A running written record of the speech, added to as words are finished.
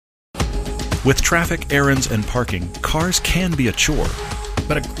With traffic, errands, and parking, cars can be a chore.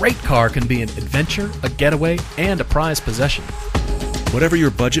 But a great car can be an adventure, a getaway, and a prized possession. Whatever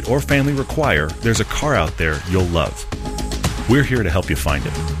your budget or family require, there's a car out there you'll love. We're here to help you find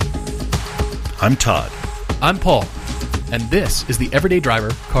it. I'm Todd. I'm Paul, and this is the Everyday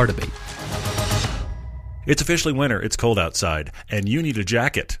Driver Car Debate. It's officially winter. It's cold outside, and you need a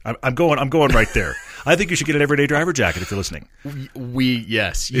jacket. I'm going right there. I think you should get an Everyday Driver jacket if you're listening.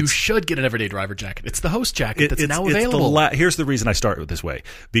 You should get an Everyday Driver jacket. It's the host jacket that's now available. Here's the reason I start with this way.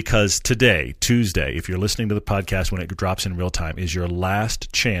 Because today, Tuesday, if you're listening to the podcast when it drops in real time, is your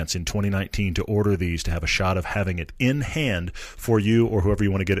last chance in 2019 to order these to have a shot of having it in hand for you or whoever you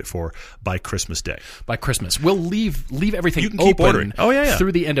want to get it for by Christmas Day. By Christmas. We'll leave everything you can keep open ordering.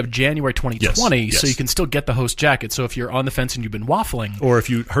 through the end of January 2020, yes. so you can still get the host jacket. So if you're on the fence and you've been waffling, or if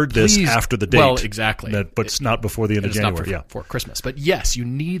you heard this after the date, well, exactly, but it's not before the end of January. Not for Christmas. But yes, you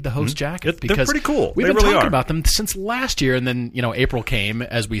need the host jacket because they're pretty cool. We've been really talking are. about them since last year, and then April came,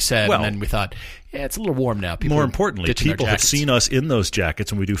 as we said, and then we thought, yeah, it's a little warm now. More importantly, people have seen us in those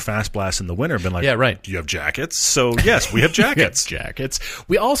jackets when we do Fast Blast in the winter. Been like, yeah, right. Do you have jackets? So yes, we have jackets. Jackets.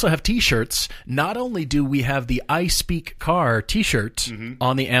 We also have T-shirts. Not only do we have the I Speak Car T-shirt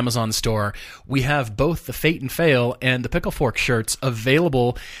on the Amazon store, we have both the Fate and Fail and the Pickle Fork shirts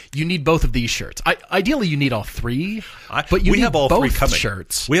available. You need both of these shirts. Ideally, you need all three, but you need have all both three coming.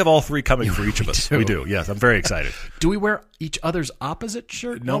 shirts. We have all three coming for each of us. We do. Yes, I'm very excited. Do we wear each other's opposite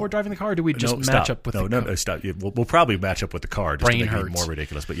shirt while we're driving the car? Or do we just match up with the car? No, stop. We'll probably match up with the car just to make it more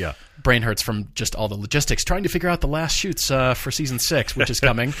ridiculous, but yeah. Brain hurts from just all the logistics, trying to figure out the last shoots for Season 6, which is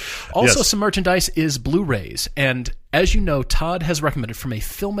coming. Also, some merchandise is Blu-rays, and as you know, Todd has recommended from a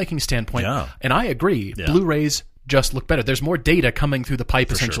filmmaking standpoint, and I agree, Blu-rays just look better. There's more data coming through the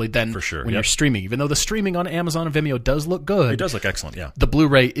pipe essentially than when you're streaming. Even though the streaming on Amazon and Vimeo does look good. It does look excellent, yeah. The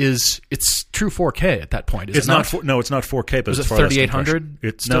Blu-ray it's true 4K at that point. It's not 4K, but is it's it far 3800?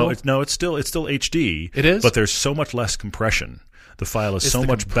 It's still HD. It is? But there's so much less compression. The file is so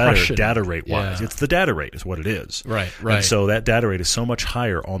much better data rate wise. Yeah. It's the data rate is what it is. Right. And so that data rate is so much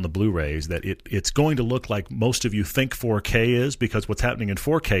higher on the Blu-rays that it's going to look like most of you think 4K is, because what's happening in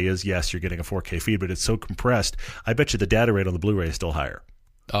 4K is, yes, you're getting a 4K feed, but it's so compressed. I bet you the data rate on the Blu-ray is still higher.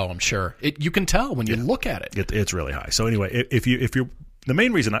 Oh, I'm sure. You can tell when you look at it. It's really high. So anyway, if you're the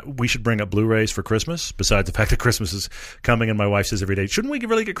main reason we should bring up Blu-rays for Christmas, besides the fact that Christmas is coming and my wife says every day, shouldn't we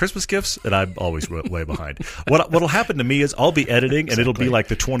really get Christmas gifts? And I'm always way behind. What'll happen to me is I'll be editing and it'll be like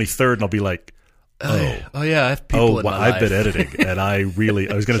the 23rd and I'll be like, oh yeah, I have people in my life. I've been editing and I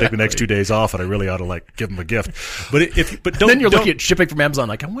was going to take the next 2 days off and I really ought to give them a gift. But don't. Then you're looking at shipping from Amazon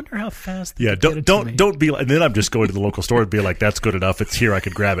like, I wonder how fast. Don't be like. And then I'm just going to the local store and be like, that's good enough. It's here. I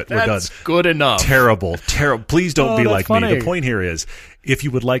could grab it. We're done. That's good enough. Terrible. Please don't be like funny. me. The point here is, if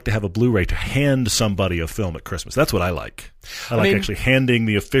you would like to have a Blu-ray to hand somebody a film at Christmas, that's what I like. I like actually handing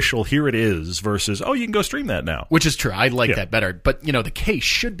the official, here it is, versus, you can go stream that now. Which is true. I like that better. But, the case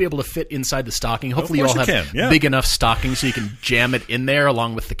should be able to fit inside the stocking. Hopefully you all have big enough stockings so you can jam it in there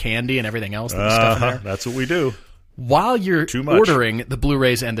along with the candy and everything else. Stuff in there. That's what we do. While you're ordering the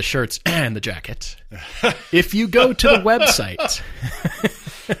Blu-rays and the shirts and the jacket, if you go to the website...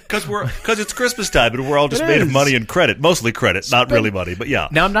 Because it's Christmas time and we're all just made of money and credit. Mostly credit, not really money, but yeah.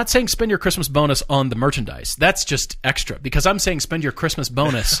 Now, I'm not saying spend your Christmas bonus on the merchandise. That's just extra. Because I'm saying spend your Christmas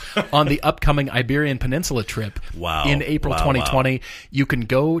bonus on the upcoming Iberian Peninsula trip in April 2020. Wow. You can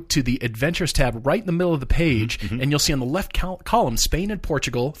go to the Adventures tab right in the middle of the page, and you'll see on the left column, Spain and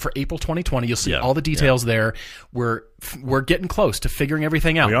Portugal for April 2020. You'll see all the details there. We're getting close to figuring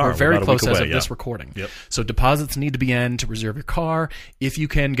everything out. We're very close as of this recording. Yep. So deposits need to be in to reserve your car. If you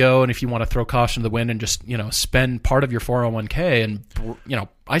can go, and if you want to throw caution to the wind and just spend part of your 401k, and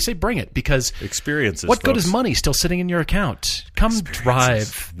I say bring it, because experiences. What good is money still sitting in your account? Come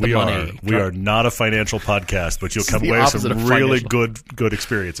drive the money. We are not a financial podcast, but you'll come away with some really good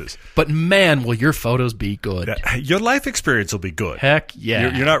experiences. But man, will your photos be good? Your life experience will be good. Heck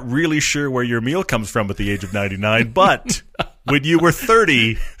yeah! You're not really sure where your meal comes from at the age of 99, but when you were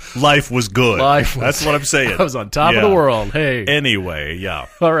 30, life was good. That's what I'm saying. I was on top of the world. Hey. Anyway, yeah.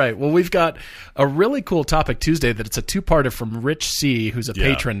 All right. Well, we've got a really cool topic Tuesday that it's a two-parter from Rich C., who's a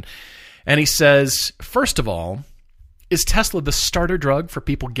patron. And he says, first of all, is Tesla the starter drug for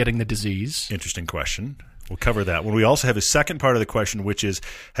people getting the disease? Interesting question. We'll cover that. When we also have a second part of the question, which is,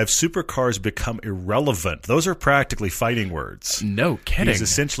 have supercars become irrelevant? Those are practically fighting words. No kidding. He's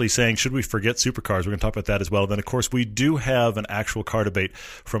essentially saying, should we forget supercars? We're going to talk about that as well. Then, of course, we do have an actual car debate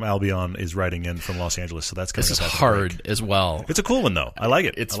from Albion is writing in from Los Angeles, so that's coming up. This is hard as well. It's a cool one, though. I like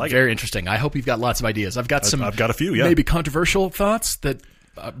it. It's very interesting. I hope you've got lots of ideas. I've got a few, yeah. Maybe controversial thoughts that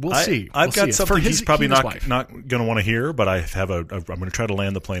We'll see. I've got something he's probably not going to want to hear, but I have I'm going to try to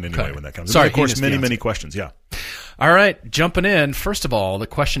land the plane anyway when that comes. Sorry, of course, many questions. Yeah. All right, jumping in. First of all, the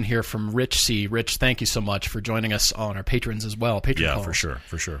question here from Rich C. Rich, thank you so much for joining us on our patrons as well. Yeah, for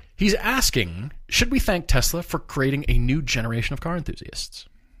sure. He's asking, should we thank Tesla for creating a new generation of car enthusiasts?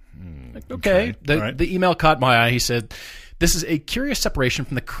 Okay. The email caught my eye. He said, this is a curious separation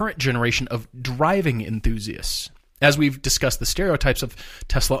from the current generation of driving enthusiasts. As we've discussed, the stereotypes of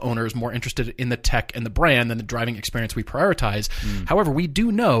Tesla owners more interested in the tech and the brand than the driving experience we prioritize. However, we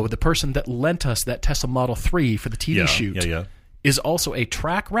do know the person that lent us that Tesla Model 3 for the TV shoot is also a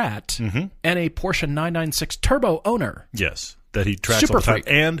track rat and a Porsche 996 Turbo owner. Yes, that he tracks all the time.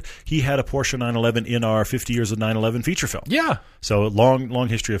 And he had a Porsche 911 in our 50 Years of 911 feature film. Yeah. So long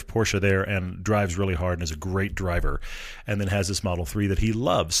history of Porsche there, and drives really hard and is a great driver, and then has this Model 3 that he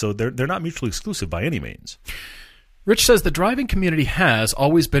loves. So they're not mutually exclusive by any means. Rich says the driving community has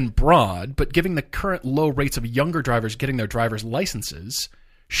always been broad, but given the current low rates of younger drivers getting their driver's licenses,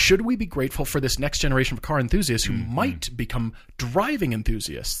 should we be grateful for this next generation of car enthusiasts who might become driving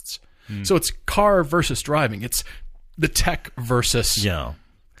enthusiasts? So it's car versus driving. It's the tech versus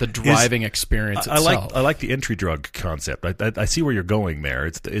the driving experience itself. I like the entry drug concept. I see where you're going there.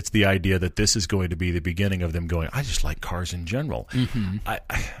 It's the idea that this is going to be the beginning of them going, I just like cars in general.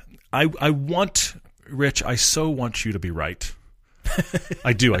 I want... Rich, I so want you to be right.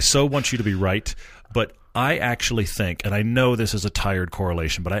 I do. I so want you to be right. But I actually think, and I know this is a tired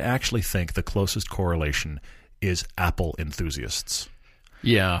correlation, but I actually think the closest correlation is Apple enthusiasts.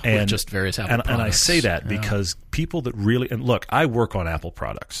 Yeah, with just various Apple products. And I say that because people that really... And look, I work on Apple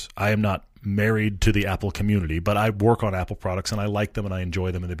products. I am not married to the Apple community, but I work on Apple products, and I like them, and I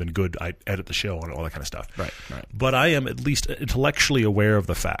enjoy them, and they've been good. I edit the show and all that kind of stuff. Right. But I am at least intellectually aware of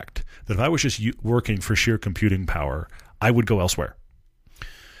the fact that if I was just working for sheer computing power, I would go elsewhere.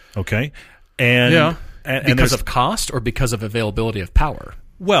 Okay? And because of cost or because of availability of power?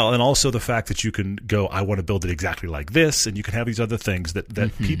 Well, and also the fact that you can go, I want to build it exactly like this, and you can have these other things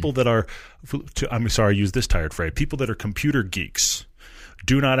that people that are, I'm sorry I use this tired phrase, people that are computer geeks,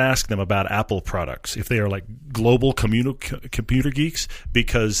 do not ask them about Apple products if they are like global computer geeks,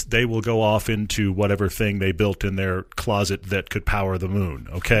 because they will go off into whatever thing they built in their closet that could power the moon.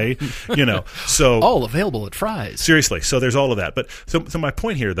 Okay, so all available at Fry's. Seriously, so there's all of that. But so my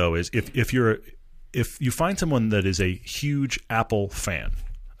point here though is if you find someone that is a huge Apple fan,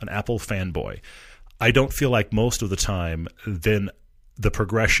 an Apple fanboy, I don't feel like most of the time then the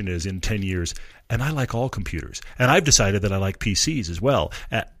progression is in 10 years, and I like all computers. And I've decided that I like PCs as well.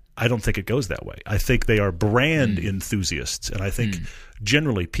 I don't think it goes that way. I think they are brand enthusiasts, and I think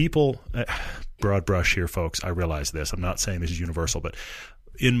generally people broad brush here, folks, I realize this. I'm not saying this is universal, but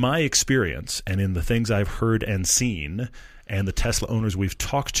in my experience and in the things I've heard and seen and the Tesla owners we've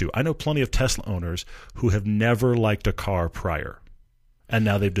talked to, I know plenty of Tesla owners who have never liked a car prior, and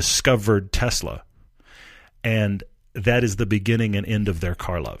now they've discovered Tesla, and that is the beginning and end of their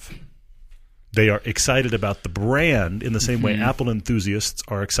car love. They are excited about the brand in the same way Apple enthusiasts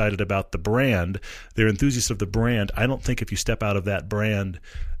are excited about the brand. They're enthusiasts of the brand. I don't think if you step out of that brand,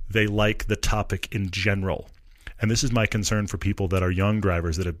 they like the topic in general. And this is my concern for people that are young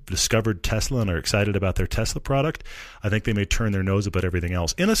drivers that have discovered Tesla and are excited about their Tesla product. I think they may turn their nose up at everything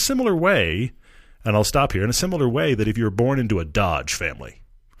else. In a similar way, and I'll stop here, in a similar way that if you were born into a Dodge family,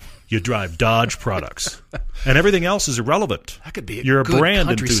 you drive Dodge products, and everything else is irrelevant. That could be You're a good brand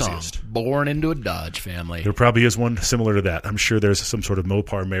country enthusiast. Song. Born into a Dodge family. There probably is one similar to that. I'm sure there's some sort of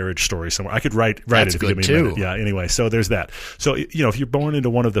Mopar marriage story somewhere. I could write That's it if you give me a minute. Yeah. Anyway, so there's that. So if you're born into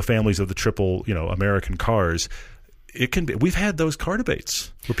one of the families of the triple American cars, it can be. We've had those car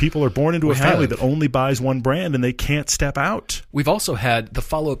debates where people are born into a family that only buys one brand and they can't step out. We've also had the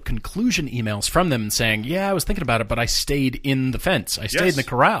follow-up conclusion emails from them saying, yeah, I was thinking about it, but I stayed in the fence. I stayed in the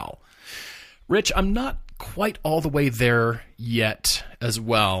corral. Rich, I'm not quite all the way there yet as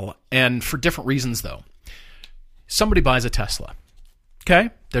well, and for different reasons, though. Somebody buys a Tesla.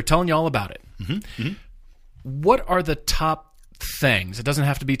 Okay? They're telling you all about it. What are the top things? It doesn't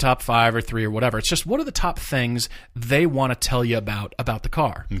have to be top 5 or 3 or whatever. It's just what are the top things they want to tell you about the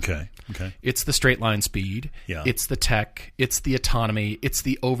car? Okay. It's the straight line speed. Yeah. It's the tech. It's the autonomy. It's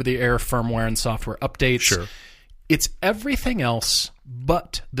the over-the-air firmware and software updates. Sure. It's everything else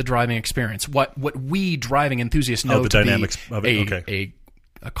but the driving experience. What we driving enthusiasts know the to dynamics be of it.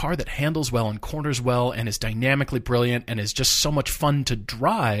 A car that handles well and corners well and is dynamically brilliant and is just so much fun to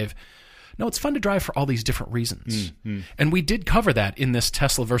drive. No, it's fun to drive for all these different reasons. And we did cover that in this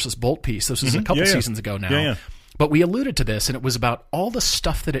Tesla versus Bolt piece. This was a couple seasons ago now. Yeah. But we alluded to this, and it was about all the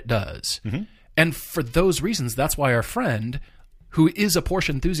stuff that it does. And for those reasons, that's why our friend who is a Porsche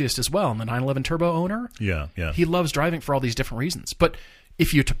enthusiast as well, and the 911 Turbo owner. Yeah. He loves driving for all these different reasons. But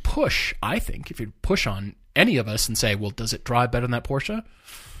if you're to push, I think, if you push on any of us and say, well, does it drive better than that Porsche?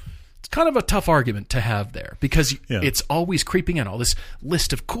 It's kind of a tough argument to have there because it's always creeping in, all this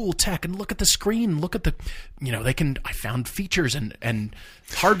list of cool tech, and look at the screen, look at the, I found features and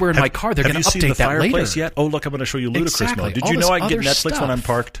hardware in my car. They're going to update that later. Have you seen the fireplace yet? Oh, look, I'm going to show you ludicrous mode. Did you know I can get Netflix when I'm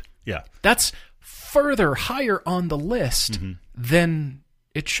parked? Yeah. That's further higher on the list than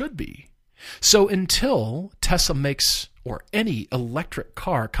it should be. So until Tesla makes, or any electric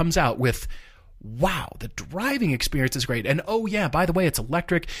car comes out with, wow, the driving experience is great. And oh yeah, by the way, it's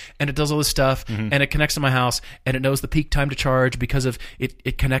electric and it does all this stuff and it connects to my house and it knows the peak time to charge because of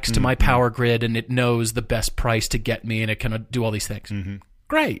it connects to my power grid and it knows the best price to get me and it can do all these things.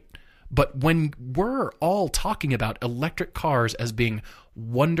 Great. But when we're all talking about electric cars as being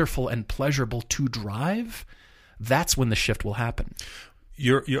wonderful and pleasurable to drive, that's when the shift will happen.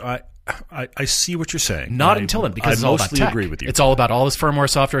 I see what you're saying. Not until then, because it's all about tech. I mostly agree with you. It's all about all this firmware,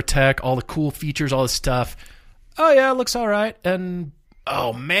 software, tech, all the cool features, all this stuff. Oh yeah, it looks all right, and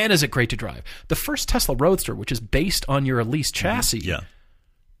oh man, is it great to drive. The first Tesla Roadster, which is based on your Elise chassis,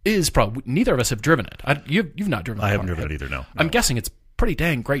 is probably, neither of us have driven it. You've not driven it. I haven't driven it either, no. I'm guessing it's pretty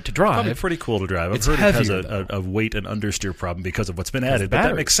dang great to drive. Probably pretty cool to drive. I've heard it has a weight and understeer problem because of what's been added, but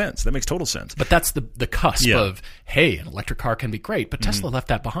that makes sense. That makes total sense. But that's the cusp of, hey, an electric car can be great, but Tesla left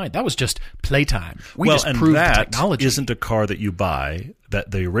that behind. That was just playtime. We just proved the technology. Isn't a car that you buy. That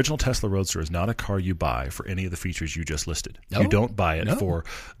the original Tesla Roadster is not a car you buy for any of the features you just listed. No, you don't buy it for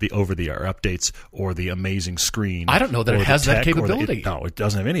the over-the-air updates or the amazing screen. I don't know that it has that capability. No, it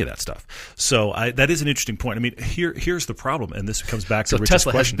doesn't have any of that stuff. So that is an interesting point. I mean, here's the problem, and this comes back to Rich's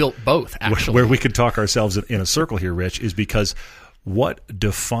Tesla question. Tesla has built both, actually. Where we can talk ourselves in a circle here, Rich, is because what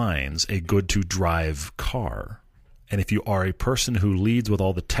defines a good-to-drive car? And if you are a person who leads with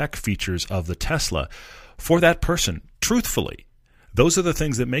all the tech features of the Tesla, for that person, truthfully, those are the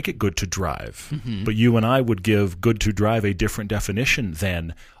things that make it good to drive. But you and I would give good to drive a different definition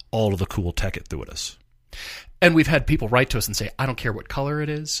than all of the cool tech it threw at us. And we've had people write to us and say, I don't care what color it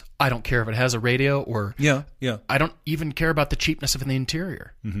is. I don't care if it has a radio or... I don't even care about the cheapness of the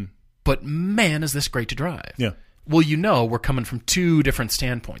interior. But man, is this great to drive. Yeah. Well, we're coming from two different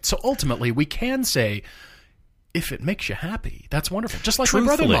standpoints. So ultimately, we can say, if it makes you happy, that's wonderful. Just like my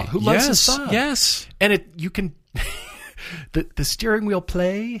brother-in-law who loves his son. Yes. And you can... The steering wheel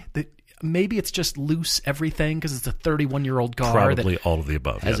play, maybe it's just loose everything because it's a 31-year-old car. Probably all of the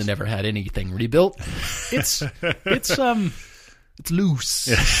above. Hasn't ever had anything rebuilt. It's loose.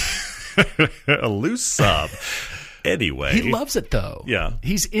 A loose sub. Anyway. He loves it, though. Yeah.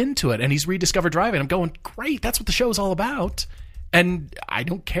 He's into it, and he's rediscovered driving. I'm going, great, that's what the show's all about. And I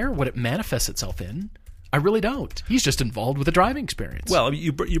don't care what it manifests itself in. I really don't. He's just involved with the driving experience. Well,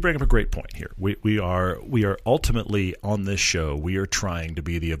 you bring up a great point here. We are ultimately on this show. We are trying to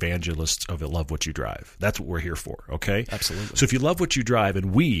be the evangelists of love what you drive. That's what we're here for. Okay, absolutely. So if you love what you drive,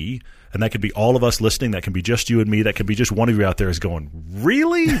 and that could be all of us listening, that can be just you and me, that can be just one of you out there is going,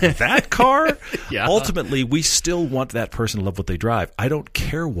 really, that car? Ultimately, we still want that person to love what they drive. I don't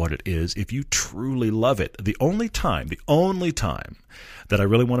care what it is. If you truly love it, the only time that I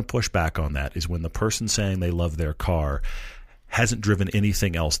really want to push back on that is when the person saying they love their car hasn't driven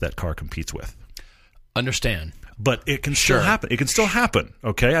anything else that car competes with. Understand. But it can still happen. It can still happen,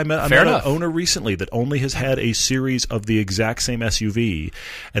 okay? I met an owner recently that only has had a series of the exact same SUV,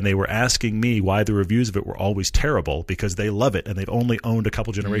 and they were asking me why the reviews of it were always terrible because they love it, and they've only owned a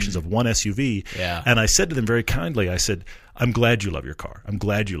couple generations of one SUV. Yeah. And I said to them very kindly, I said, I'm glad you love your car. I'm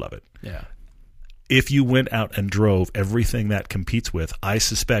glad you love it. Yeah. If you went out and drove everything that competes with, I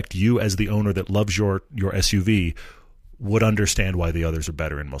suspect you as the owner that loves your SUV would understand why the others are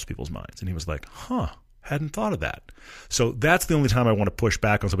better in most people's minds. And he was like, hadn't thought of that. So that's the only time I want to push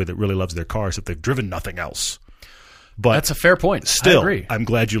back on somebody that really loves their cars if they've driven nothing else. But that's a fair point. Still, I agree. I'm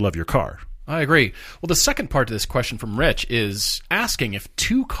glad you love your car. I agree. Well, the second part of this question from Rich is asking if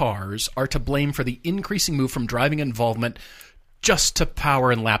two cars are to blame for the increasing move from driving involvement just to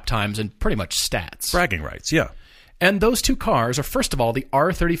power and lap times and pretty much stats. Bragging rights, yeah. And those two cars are, first of all, the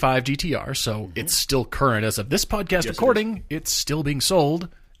R35 GTR, so it's still current as of this podcast recording. It's still being sold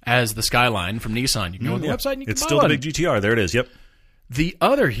as the Skyline from Nissan. You can go on the website and you can buy It's still the big GTR. There it is, yep. The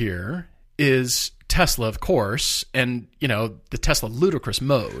other here is Tesla, of course, and, the Tesla ludicrous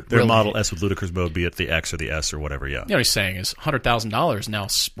mode. Their Model S with ludicrous mode, be it the X or the S or whatever, yeah. He's saying is $100,000 now.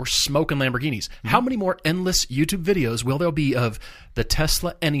 We're smoking Lamborghinis. How many more endless YouTube videos will there be of the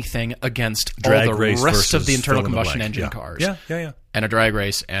Tesla anything against drag all the rest of the internal combustion engine cars? Yeah. And a drag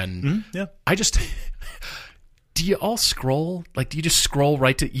race. And I just... Do you all scroll? Like, do you just scroll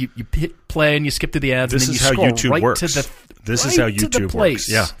right to you hit play and you skip through the ads? This and then is you how scroll YouTube right works. To the, this right is how to the YouTube place.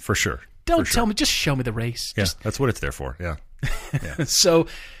 works. Yeah, for sure. Don't tell me. Just show me the race. Yeah, that's what it's there for. Yeah. So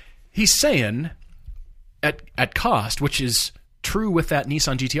he's saying at cost, which is true with that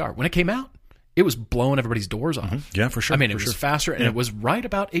Nissan GTR. When it came out, it was blowing everybody's doors off. Mm-hmm. Yeah, for sure. I mean, it was faster, and it was right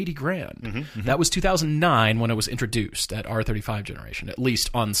about $80,000. That was 2009 when it was introduced, that R35 generation, at least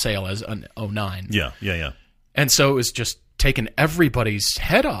on sale as an 09. Yeah. And so it was just taking everybody's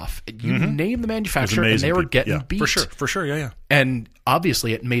head off. You name the manufacturer, and they were getting beat. For sure, yeah. And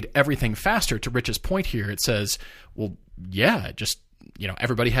obviously, it made everything faster. To Rich's point here, it says, well, yeah, it just,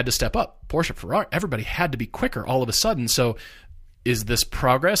 everybody had to step up. Porsche, Ferrari, everybody had to be quicker all of a sudden. So is this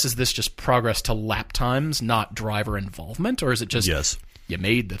progress? Is this just progress to lap times, not driver involvement? Or is it just you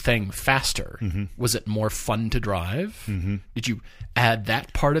made the thing faster? Was it more fun to drive? Did you add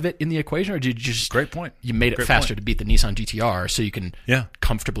that part of it in the equation? Or did you just... Great point. You made it faster to beat the Nissan GTR so you can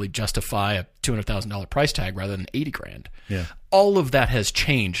comfortably justify a $200,000 price tag rather than $80,000. Yeah. All of that has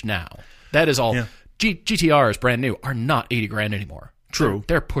changed now. That is all... GTRs, brand new, are not $80,000 anymore. True.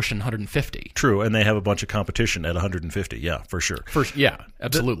 They're pushing 150. True, and they have a bunch of competition at 150. Yeah, for sure. Yeah,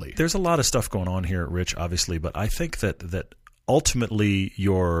 absolutely. There's a lot of stuff going on here, Rich, obviously, but I think that ultimately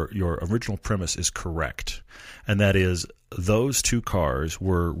your original premise is correct, and that is those two cars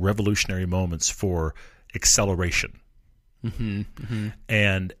were revolutionary moments for acceleration.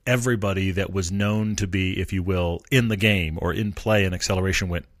 And everybody that was known to be, if you will, in the game or in play in acceleration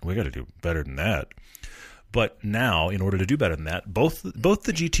went, we got to do better than that. But now, in order to do better than that, both the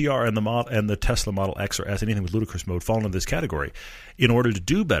GTR and the Tesla Model X or S, anything with ludicrous mode, fall into this category. In order to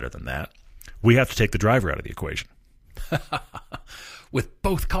do better than that, we have to take the driver out of the equation. With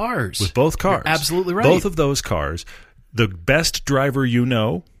both cars. You're absolutely right. Both of those cars, the best driver you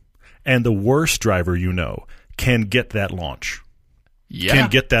know and the worst driver you know can get that launch. Can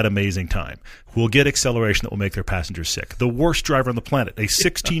get that amazing time. Will get acceleration that will make their passengers sick. The worst driver on the planet, a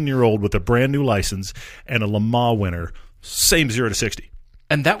 16-year-old with a brand new license and a Le Mans winner, same 0 to 60.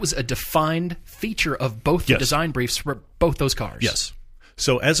 And that was a defined feature of both the design briefs for both those cars. Yes.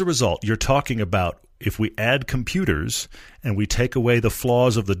 So as a result, you're talking about if we add computers and we take away the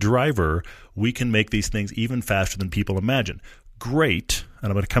flaws of the driver, we can make these things even faster than people imagine. Great. And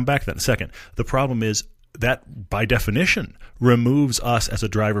I'm going to come back to that in a second. The problem is that, by definition, removes us as a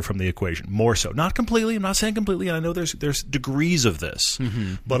driver from the equation. More so. Not completely. I'm not saying completely. And I know there's degrees of this.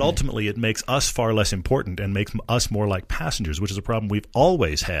 But ultimately, it makes us far less important and makes us more like passengers, which is a problem we've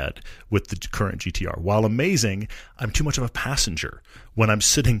always had with the current GTR. While amazing, I'm too much of a passenger when I'm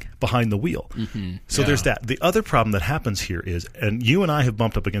sitting behind the wheel. So there's that. The other problem that happens here is, and you and I have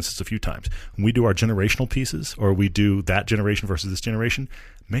bumped up against this a few times, when we do our generational pieces or we do that generation versus this generation,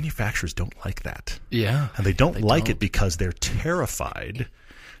 manufacturers don't like that. Yeah. And they don't like it because they're terrified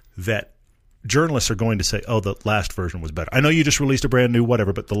that journalists are going to say, oh, the last version was better. I know you just released a brand new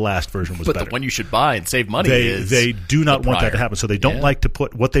whatever, but the last version was better. But the one you should buy and save money they do not want that to happen. So they don't like to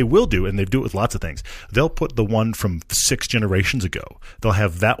put what they will do, and they do it with lots of things. They'll put the one from 6 generations ago. They'll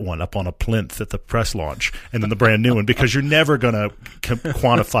have that one up on a plinth at the press launch, and then the brand new one, because you're never going to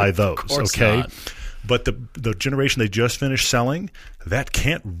quantify those. Of course okay? not. But the generation they just finished selling, that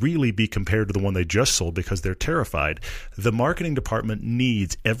can't really be compared to the one they just sold because they're terrified. The marketing department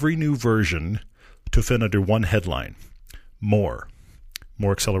needs every new version to fit under one headline. More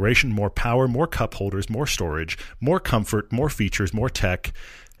acceleration, more power, more cup holders, more storage, more comfort, more features, more tech.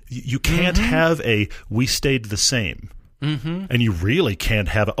 You can't have we stayed the same. And you really can't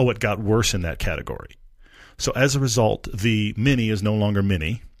have it got worse in that category. So as a result, the Mini is no longer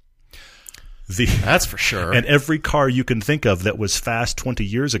Mini. That's for sure. And every car you can think of that was fast 20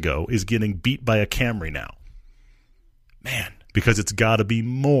 years ago is getting beat by a Camry now. Man. Because it's got to be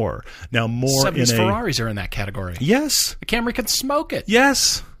more. Now, more 70s Ferraris are in that category. Yes. The Camry can smoke it.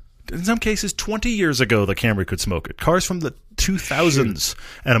 Yes. In some cases, 20 years ago, the Camry could smoke it. Cars from the 2000s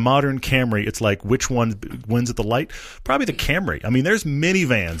and a modern Camry, it's like which one wins at the light? Probably the Camry. I mean, there's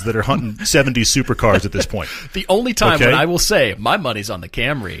minivans that are hunting 70s supercars at this point. The only time when I will say my money's on the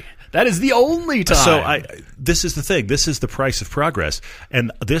Camry. That is the only time. So this is the thing. This is the price of progress.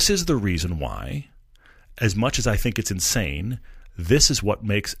 And this is the reason why, as much as I think it's insane, this is what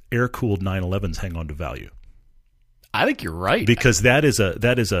makes air-cooled 911s hang on to value. I think you're right. Because that is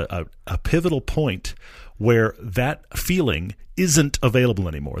a pivotal point where that feeling isn't available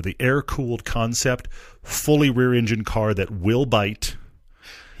anymore. The air-cooled concept, fully rear-engine car that will bite.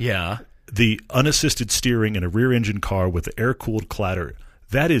 Yeah. The unassisted steering in a rear-engine car with the air-cooled clatter,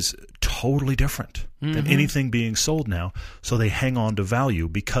 that is totally different than anything being sold now. So they hang on to value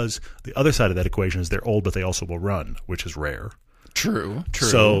because the other side of that equation is they're old, but they also will run, which is rare. True.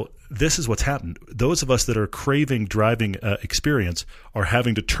 So this is what's happened. Those of us that are craving driving experience are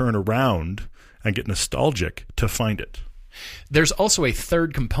having to turn around and get nostalgic to find it. There's also a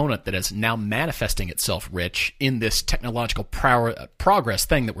third component that is now manifesting itself, Rich, in this technological progress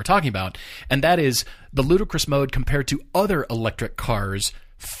thing that we're talking about, and that is the ludicrous mode compared to other electric cars'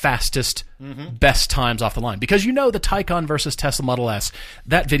 fastest, best times off the line. Because you know the Taycan versus Tesla Model S,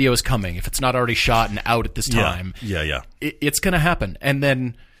 that video is coming. If it's not already shot and out at this time, it's going to happen. And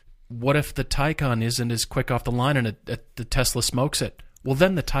then what if the Taycan isn't as quick off the line and the Tesla smokes it? Well,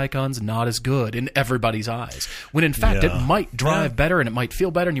 then the Taycan's not as good in everybody's eyes. When in fact, it might drive better and it might feel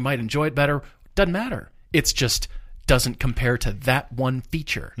better and you might enjoy it better. Doesn't matter. It's just doesn't compare to that one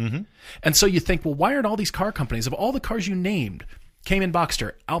feature. And so you think, well, why aren't all these car companies, of all the cars you named, Cayman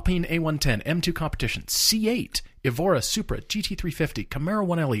Boxster, Alpine A110, M2 Competition, C8, Evora, Supra, GT350, Camaro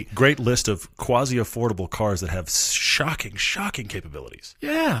 1LE. Great list of quasi-affordable cars that have shocking capabilities.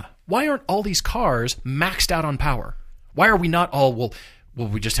 Yeah. Why aren't all these cars maxed out on power? Why are we not all, well,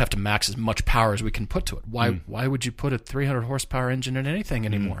 we just have to max as much power as we can put to it. Why would you put a 300 horsepower engine in anything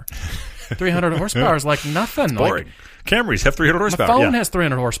anymore? 300 horsepower is like nothing. It's boring. Camrys have 300 horsepower. My phone has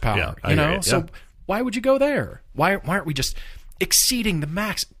 300 horsepower. Yeah, So why would you go there? Why aren't we just exceeding the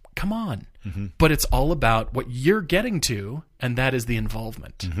max? Come on. But it's all about what you're getting to, and that is the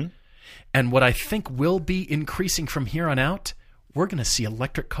involvement. And what I think will be increasing from here on out, we're going to see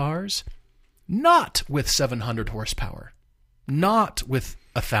electric cars not with 700 horsepower, not with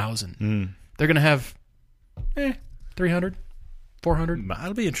 1,000. They're going to have 300, 400.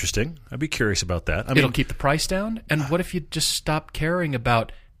 That'll be interesting. I'd be curious about that. It'll keep the price down. And what if you just stop caring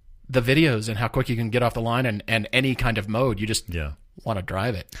about the videos and how quick you can get off the line and any kind of mode? You just want to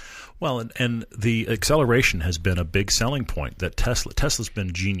drive it. Well, and the acceleration has been a big selling point that Tesla's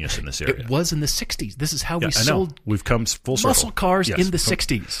been genius in this area. It was in the 60s. This is how we sold We've come full circle. Muscle cars in the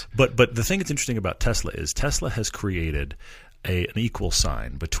 60s. But the thing that's interesting about Tesla is Tesla has created an equal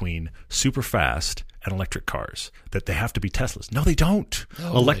sign between super fast and electric cars, that they have to be Teslas. No, they don't.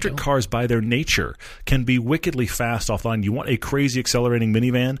 Electric cars, by their nature, can be wickedly fast offline. You want a crazy accelerating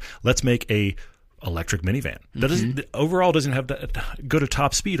minivan? Let's make a electric minivan. That overall doesn't have to go to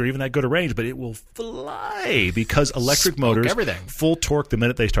top speed or even that go to range, but it will fly because electric motors full torque the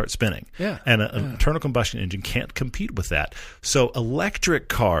minute they start spinning. And an internal combustion engine can't compete with that. So electric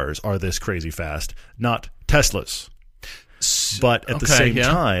cars are this crazy fast, not Teslas. But at the same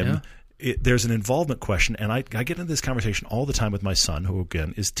time, there's an involvement question, and I get into this conversation all the time with my son, who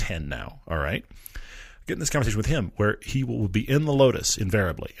again is 10 now. All right. Get in this conversation with him where he will be in the Lotus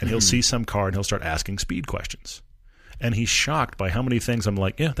invariably, and he'll see some car and he'll start asking speed questions. And he's shocked by how many things I'm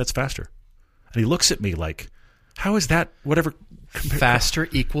like, yeah, that's faster. And he looks at me like, how is that whatever? Faster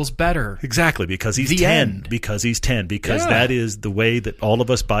equals better. Exactly, because he's 10. Because he's 10. Because that is the way that all of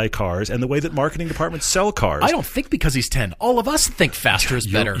us buy cars and the way that marketing departments sell cars. I don't think because he's 10. All of us think faster is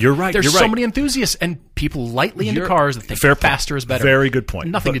better. You're right. There's so many enthusiasts and people lightly into cars that think faster is better. Very good point.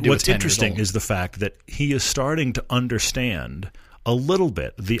 Nothing to do with what's interesting is the fact that he is starting to understand a little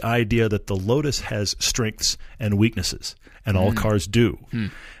bit the idea that the Lotus has strengths and weaknesses, and all cars do.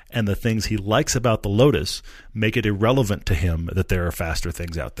 And the things he likes about the Lotus make it irrelevant to him that there are faster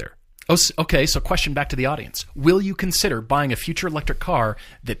things out there. Okay, so question back to the audience. Will you consider buying a future electric car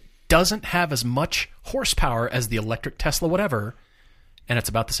that doesn't have as much horsepower as the electric Tesla whatever, and it's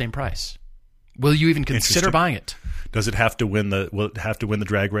about the same price? Will you even consider buying it? Will it have to win the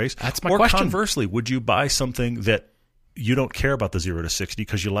drag race? That's my question. Or conversely, would you buy something that you don't care about the 0 to 60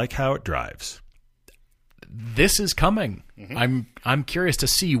 because you like how it drives? This is coming. I'm curious to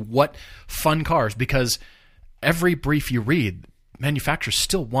see what fun cars, because every brief you read, manufacturers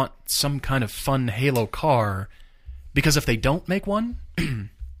still want some kind of fun halo car, because if they don't make one,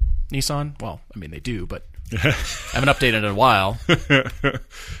 Nissan, well, I mean they do, but I haven't updated in a while.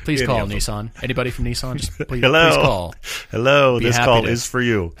 Please call Nissan. Anybody from Nissan, just please call. Hello, this call is for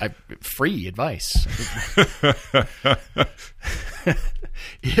you. Free advice.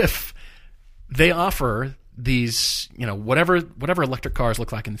 If they offer these, whatever electric cars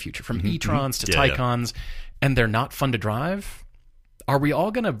look like in the future, from e-trons to Taycans, and they're not fun to drive, are we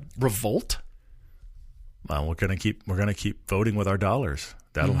all going to revolt? Well, we're going to keep voting with our dollars.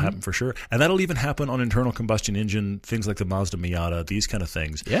 That'll happen for sure. And that'll even happen on internal combustion engine, things like the Mazda Miata, these kind of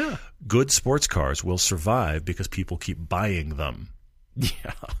things. Yeah. Good sports cars will survive because people keep buying them.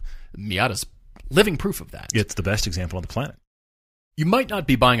 Yeah. Miata's living proof of that. It's the best example on the planet. You might not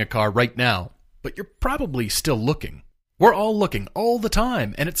be buying a car right now, but you're probably still looking. We're all looking all the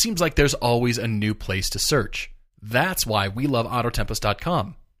time, and it seems like there's always a new place to search. That's why we love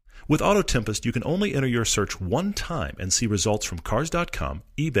Autotempest.com. With Autotempest, you can only enter your search one time and see results from Cars.com,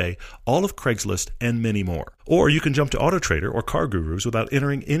 eBay, all of Craigslist, and many more. Or you can jump to AutoTrader or Car Gurus without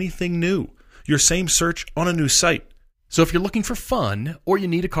entering anything new. Your same search on a new site. So if you're looking for fun or you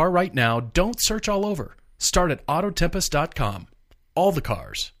need a car right now, don't search all over. Start at Autotempest.com. All the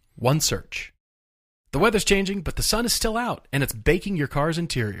cars, one search. The weather's changing, but the sun is still out, and it's baking your car's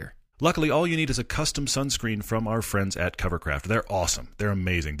interior. Luckily, all you need is a custom sunscreen from our friends at Covercraft. They're awesome. They're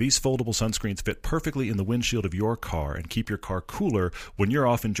amazing. These foldable sunscreens fit perfectly in the windshield of your car and keep your car cooler when you're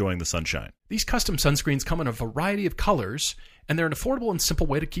off enjoying the sunshine. These custom sunscreens come in a variety of colors, and they're an affordable and simple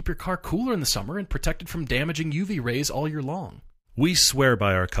way to keep your car cooler in the summer and protected from damaging UV rays all year long. We swear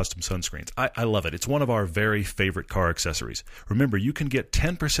by our custom sunscreens. I love it. It's one of our very favorite car accessories. Remember, you can get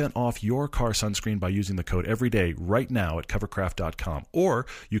 10% off your car sunscreen by using the code EVERYDAY right now at covercraft.com, or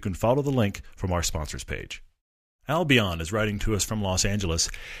you can follow the link from our sponsors page. Albion is writing to us from Los Angeles,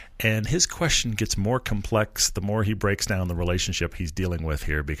 and his question gets more complex the more he breaks down the relationship he's dealing with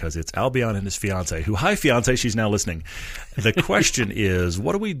here, because it's Albion and his fiancée, who, hi, fiancée, she's now listening. The question is,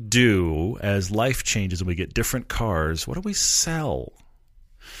 what do we do as life changes and we get different cars? What do we sell?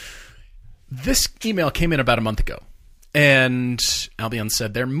 This email came in about a month ago, and Albion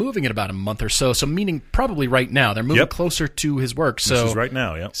said they're moving in about a month or so, so meaning probably right now. They're moving closer to his work. So this is right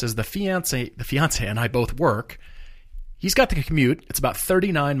now, yeah. Says the fiancé and I both work. He's got the commute. It's about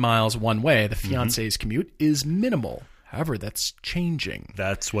 39 miles one way. The fiancé's commute is minimal. However, that's changing.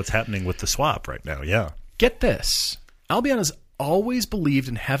 That's what's happening with the swap right now, yeah. Get this. Albion has always believed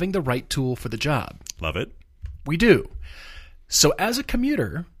in having the right tool for the job. Love it. We do. So as a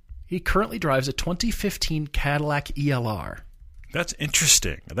commuter, he currently drives a 2015 Cadillac ELR. That's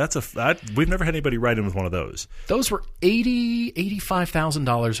interesting. We've never had anybody ride in with one of those. Those were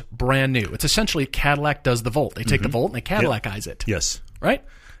 $85,000 brand new. It's essentially Cadillac does the Volt. They take the Volt and they Cadillacise it. Yes. Right?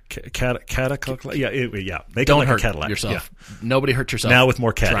 Cadillac. Yeah. Make Don't it like hurt a Cadillac. yourself. Yeah. Nobody hurt yourself. Now with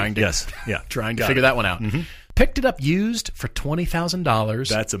more Caddy. Trying to figure that one out. Picked it up used for $20,000.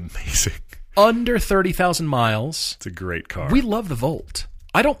 That's amazing. Under 30,000 miles. It's a great car. We love the Volt.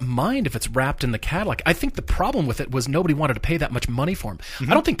 I don't mind if it's wrapped in the Cadillac. I think the problem with it was nobody wanted to pay that much money for him.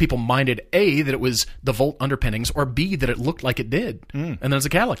 I don't think people minded, A, that it was the Volt underpinnings, or B, that it looked like it did. And then it's a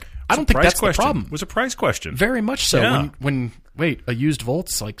Cadillac. I don't think that's the problem. It was a price question. Very much so. Yeah. Wait, a used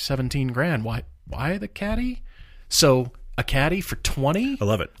Volt's like $17,000. Why the Caddy? So a Caddy for $20,000? I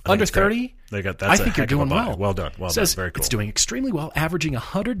love it. Under $30,000? I think you're doing well. Well done. Well done. Very cool. It's doing extremely well, averaging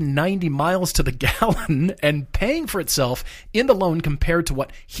 190 miles to the gallon and paying for itself in the loan compared to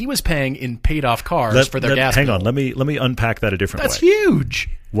what he was paying in paid-off cars for their gas bill. Hang on. Let me unpack that a different way. That's huge.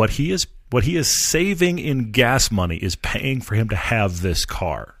 What he is saving in gas money is paying for him to have this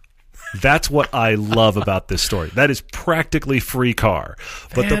car. That's what I love about this story. That is practically free car.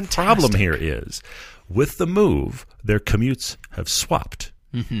 But Fantastic. The problem here is, with the move, their commutes have swapped.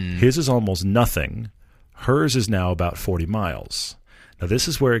 His is almost nothing. Hers is now about 40 miles. Now, this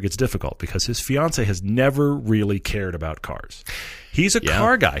is where it gets difficult because his fiancée has never really cared about cars. He's a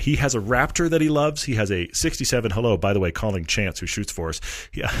car guy. He has a Raptor that he loves. He has a 67. Hello, by the way, calling Chance, who shoots for us.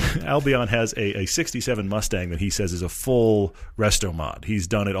 Albion has a 67 Mustang that he says is a full resto mod. He's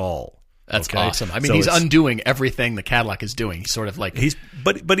done it all. That's awesome. I mean, so he's undoing everything the Cadillac is doing. He's sort of like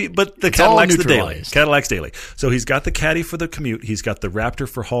but the Cadillac's the daily. Cadillac's daily. So he's got the Caddy for the commute. He's got the Raptor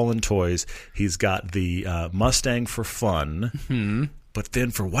for hauling toys. He's got the Mustang for fun. But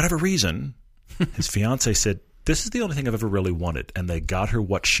then, for whatever reason, his fiancée said, "This is the only thing I've ever really wanted," and they got her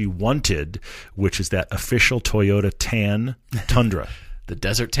what she wanted, which is that official Toyota tan Tundra. The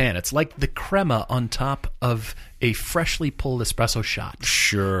Desert Tan. It's like the crema on top of a freshly pulled espresso shot.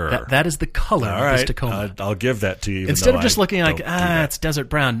 Sure. That is the color of this Tacoma. I'll give that to you. Instead of just looking like, it's desert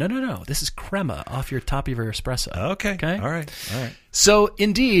brown. No. This is crema off your top of your espresso. Okay. All right. So,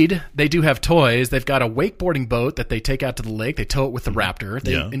 indeed, they do have toys. They've got a wakeboarding boat that they take out to the lake. They tow it with the Raptor.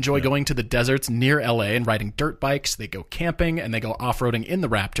 They enjoy going to the deserts near L.A. and riding dirt bikes. They go camping, and they go off-roading in the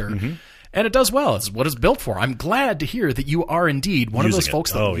Raptor. And it does well. It's what it's built for. I'm glad to hear that you are indeed one of those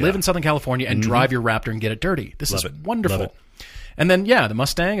folks that live in Southern California and drive your Raptor and get it dirty. This is wonderful. Love it. And then, the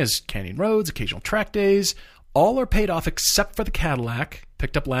Mustang is canyon roads, occasional track days. All are paid off except for the Cadillac,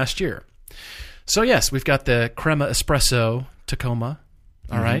 picked up last year. So, yes, we've got the Crema Espresso Tacoma.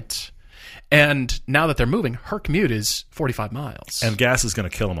 All right. And now that they're moving, her commute is 45 miles. And gas is going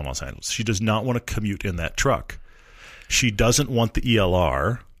to kill him in Los Angeles. She does not want to commute in that truck. She doesn't want the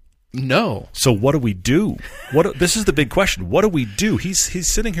ELR. No. So what do we do? This is the big question. What do we do?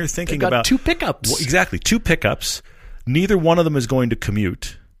 He's sitting here thinking about 2 pickups. Exactly, 2 pickups. Neither one of them is going to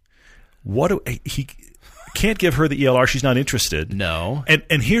commute. He can't give her the ELR. She's not interested. No.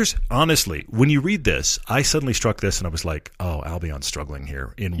 And here's, honestly, when you read this, I suddenly struck this and I was like, oh, Albion's struggling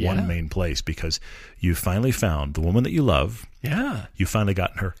here in one main place because you finally found the woman that you love. Yeah. You finally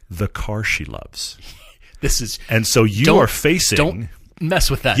gotten her the car she loves. And so you are facing. Don't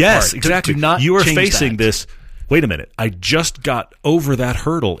mess with that. Yes, part. exactly. Do not you are change facing that. this. Wait a minute. I just got over that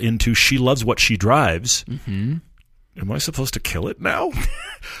hurdle into she loves what she drives. Mm-hmm. Am I supposed to kill it now?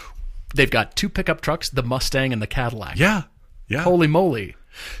 They've got 2 pickup trucks, the Mustang and the Cadillac. Yeah. Holy moly.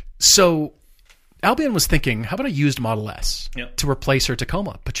 So Albion was thinking, how about a used Model S to replace her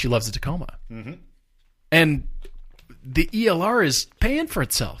Tacoma? But she loves the Tacoma. Mm-hmm. And the ELR is paying for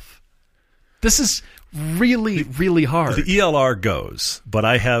itself. This is really, really hard. The ELR goes, but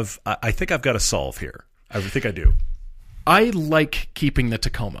I think I've got a solve here. I think I do. I like keeping the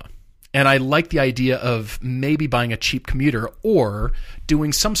Tacoma. And I like the idea of maybe buying a cheap commuter or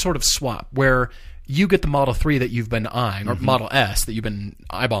doing some sort of swap where you get the Model 3 that you've been eyeing or Model S that you've been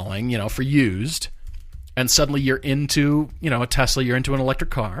eyeballing, for used. And suddenly you're into, a Tesla, you're into an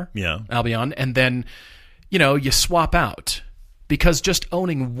electric car, Albion. And then, you swap out because just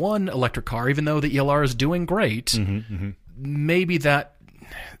owning one electric car, even though the ELR is doing great, maybe that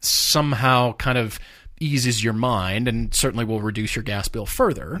somehow kind of eases your mind and certainly will reduce your gas bill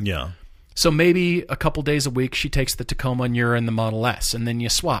further. Yeah. So maybe a couple days a week she takes the Tacoma and you're in the Model S, and then you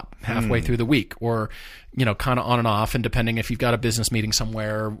swap halfway through the week, or kind of on and off, and depending if you've got a business meeting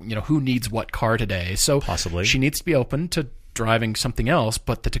somewhere, who needs what car today. So possibly she needs to be open to driving something else,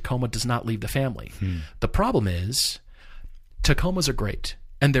 but the Tacoma does not leave the family. The problem is Tacomas are great,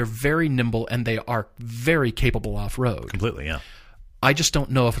 and they're very nimble, and they are very capable off-road. Completely, yeah. I just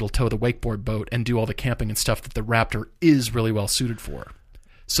don't know if it'll tow the wakeboard boat and do all the camping and stuff that the Raptor is really well suited for.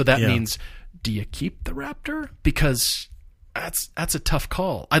 So that means, do you keep the Raptor? Because that's a tough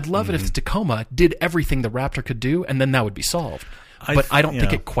call. I'd love it if the Tacoma did everything the Raptor could do, and then that would be solved. But I don't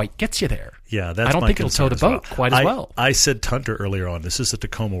think it quite gets you there. Yeah, that's I don't my think it'll tow the boat quite as well. I said Tundra earlier on. This is the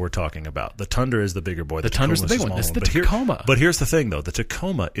Tacoma we're talking about. The Tundra is the bigger boy. The Tundra's the big one. This is the Tacoma. But here's the thing, though. The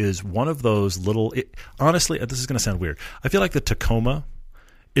Tacoma is one of those little... honestly, this is going to sound weird. I feel like the Tacoma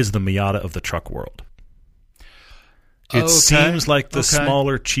is the Miata of the truck world. It seems like the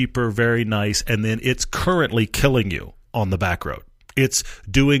smaller, cheaper, very nice, and then it's currently killing you on the back road. It's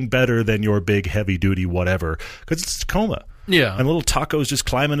doing better than your big, heavy-duty whatever, because it's Tacoma. Yeah. And little Taco's just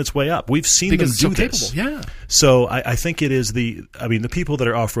climbing its way up. We've seen them do this. Capable. Yeah. So I think it is the people that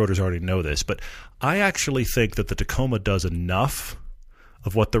are off-roaders already know this, but I actually think that the Tacoma does enough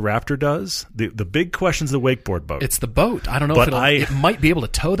of what the Raptor does. The big question is the wakeboard boat. It's the boat. I don't know if it might be able to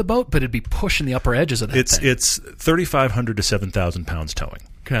tow the boat, but it'd be pushing the upper edges of that thing. It's 3,500 to 7,000 pounds towing.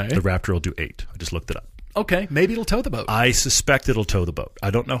 Okay. The Raptor will do 8. I just looked it up. Okay, maybe it'll tow the boat. I suspect it'll tow the boat.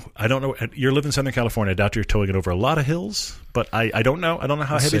 I don't know. You live in Southern California. I doubt you're towing it over a lot of hills, but I don't know. I don't know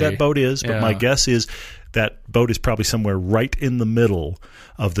how heavy that boat is, but my guess is that boat is probably somewhere right in the middle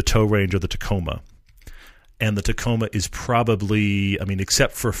of the tow range of the Tacoma. And the Tacoma is probably,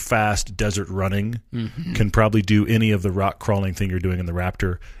 except for fast desert running, can probably do any of the rock crawling thing you're doing in the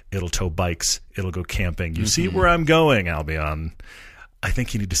Raptor. It'll tow bikes. It'll go camping. You see where I'm going, Albion. I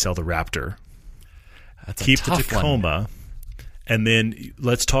think you need to sell the Raptor. Keep the Tacoma, and then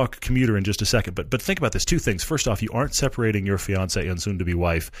let's talk commuter in just a second. But think about this. 2 things. First off, you aren't separating your fiancée and soon-to-be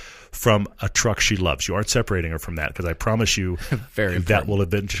wife from a truck she loves. You aren't separating her from that, because I promise you that will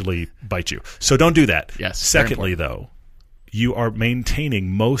eventually bite you. So don't do that. Yes. Secondly, though, you are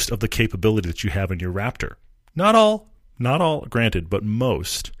maintaining most of the capability that you have in your Raptor. Not all, granted, but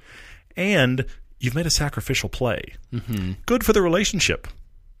most. And you've made a sacrificial play. Good for the relationship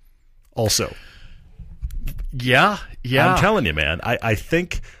also. Yeah. I'm telling you, man. I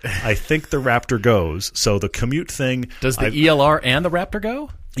think the Raptor goes. So the commute thing. Does the ELR and the Raptor go?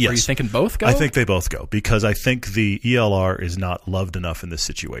 Yes. Are you thinking both go? I think they both go, because I think the ELR is not loved enough in this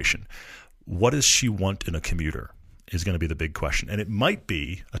situation. What does she want in a commuter is going to be the big question. And it might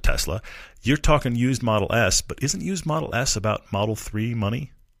be a Tesla. You're talking used Model S, but isn't used Model S about Model 3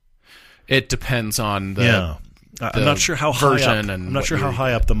 money? It depends on the I'm not sure how high up. I'm not sure how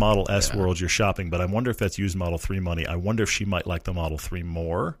high up the Model S world you're shopping, but I wonder if that's used Model 3 money. I wonder if she might like the Model 3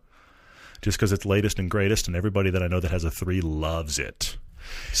 more, just because it's latest and greatest, and everybody that I know that has a 3 loves it.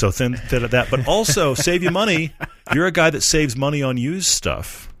 So that, but also save you money. You're a guy that saves money on used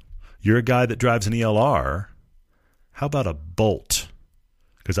stuff. You're a guy that drives an ELR. How about a Bolt?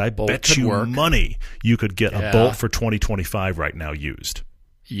 Because I bet you money you could get a Bolt for $20,25 right now used.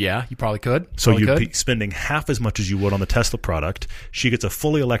 Yeah, you probably could. So you'd be spending half as much as you would on the Tesla product. She gets a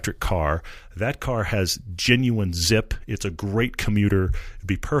fully electric car. That car has genuine zip. It's a great commuter. It'd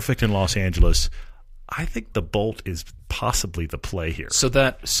be perfect in Los Angeles. I think the Bolt is possibly the play here.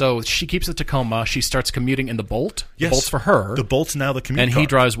 So she keeps the Tacoma. She starts commuting in the Bolt. Yes. The Bolt's for her. The Bolt's now the commute and car. He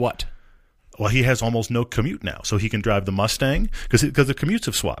drives what? Well, he has almost no commute now, so he can drive the Mustang because the commutes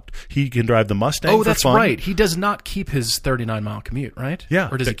have swapped. He can drive the Mustang. Oh, that's right. He does not keep his 39-mile commute, right? Yeah,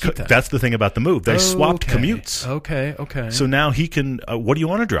 or does he keep that? That's the thing about the move. They swapped commutes. Okay. So now he can. What do you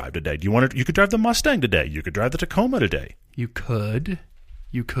want to drive today? Do you want to? You could drive the Mustang today. You could drive the Tacoma today. You could.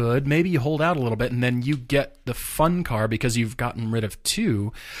 Maybe you hold out a little bit, and then you get the fun car because you've gotten rid of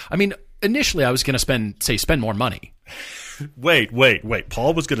two. I mean, initially I was going to spend more money. Wait.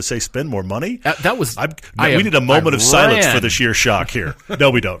 Paul was going to say spend more money? That was... we need a moment of silence for the sheer shock here.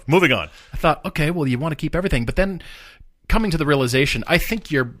 No, we don't. Moving on. I thought, okay, well, you want to keep everything. But then coming to the realization, I think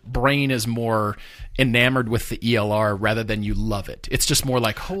your brain is more enamored with the ELR rather than you love it. It's just more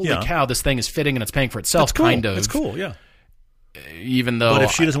like, holy cow, this thing is fitting and it's paying for itself, That's cool. kind of. It's cool, yeah. Even though... But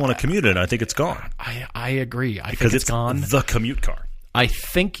if she doesn't want to commute it, I think it's gone. I agree. I think it's gone. The commute car. I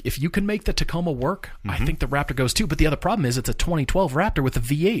think if you can make the Tacoma work, I think the Raptor goes too. But the other problem is it's a 2012 Raptor with a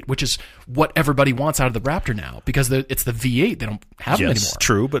V8, which is what everybody wants out of the Raptor now because it's the V8. They don't have them anymore. Yes,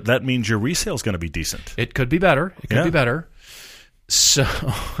 true, but that means your resale is going to be decent. It could be better. So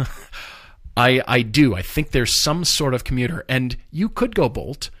I do. I think there's some sort of commuter. And you could go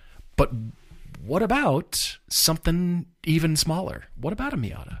Bolt, but what about something even smaller? What about a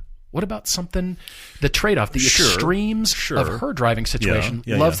Miata? What about something, the trade-off, the extremes of her driving situation?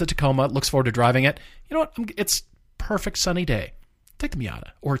 Loves the Tacoma, looks forward to driving it. You know what? It's perfect sunny day. Take the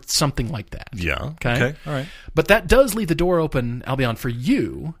Miata or something like that. Yeah. Okay. All right. But that does leave the door open, Albion, for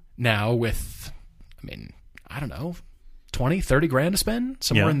you now with, I don't know, 20, 30 grand to spend,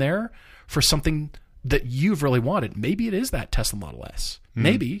 somewhere in there for something that you've really wanted. Maybe it is that Tesla Model S.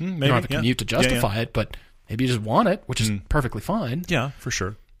 Maybe. You don't have a commute to justify it, but maybe you just want it, which is perfectly fine. Yeah, for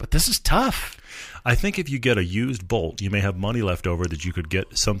sure. But this is tough. I think if you get a used Bolt, you may have money left over that you could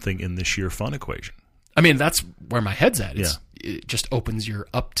get something in the sheer fun equation. I mean, that's where my head's at. It just opens you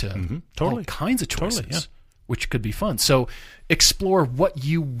up to all kinds of choices, which could be fun. So explore what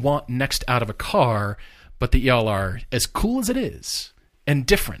you want next out of a car, but the ELR, as cool as it is and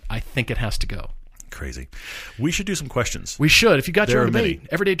different, I think it has to go. Crazy. We should do some questions. We should. If you got your own debate,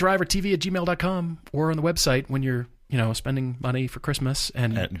 everydaydrivertv@gmail.com or on the website when you're spending money for Christmas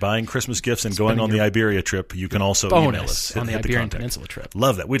and buying Christmas gifts and going on the Iberia trip. You can also email us on the Iberian Peninsula trip.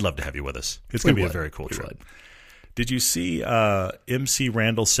 Love that. We'd love to have you with us. It's going to be a very cool trip. Did you see MC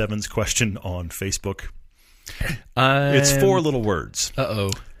Randall Seven's question on Facebook? It's 4 little words.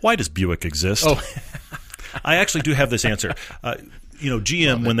 Why does Buick exist? I actually do have this answer.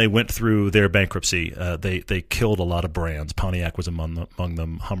 GM, when they went through their bankruptcy, they killed a lot of brands. Pontiac was among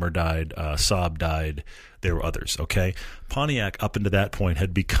them. Hummer died. Saab died. There were others, okay? Pontiac, up until that point,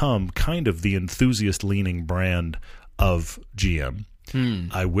 had become kind of the enthusiast-leaning brand of GM.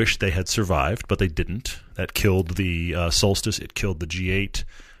 I wish they had survived, but they didn't. That killed the Solstice. It killed the G8.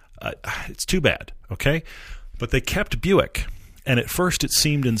 It's too bad, okay? But they kept Buick, and at first it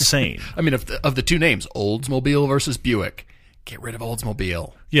seemed insane. I mean, of the two names, Oldsmobile versus Buick, get rid of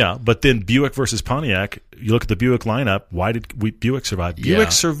Oldsmobile. Yeah, but then Buick versus Pontiac, you look at the Buick lineup, why did Buick survive?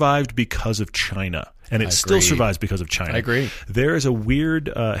 Buick survived because of China. And it still survives because of China. I agree. There is a weird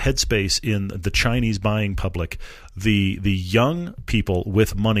headspace in the Chinese buying public. The young people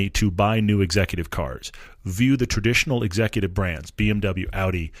with money to buy new executive cars view the traditional executive brands, BMW,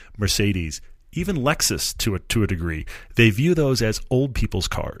 Audi, Mercedes, even Lexus to a degree. They view those as old people's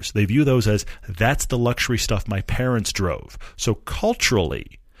cars. They view those as, that's the luxury stuff my parents drove. So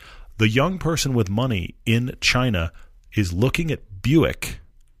culturally, the young person with money in China is looking at Buick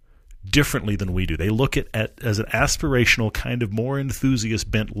differently than we do. They look at as an aspirational, kind of more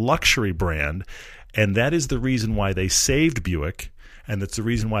enthusiast-bent luxury brand, and that is the reason why they saved Buick, and that's the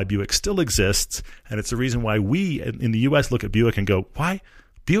reason why Buick still exists, and it's the reason why we in the U.S. look at Buick and go, why?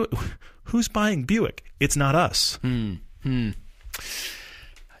 Buick? Who's buying Buick? It's not us. It'll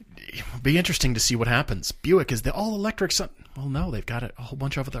be interesting to see what happens. Buick is the all-electric... Well, no, they've got a whole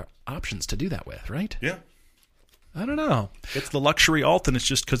bunch of other options to do that with, right? Yeah. I don't know. It's the luxury alt, and it's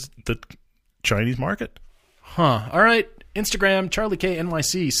just because the Chinese market. All right. Instagram, Charlie K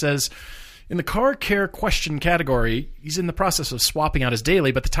NYC says, in the car care question category, he's in the process of swapping out his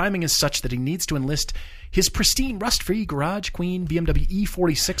daily, but the timing is such that he needs to enlist his pristine, rust-free Garage Queen BMW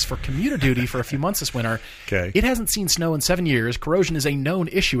E46 for commuter duty for a few months this winter. Okay. It hasn't seen snow in 7 years. Corrosion is a known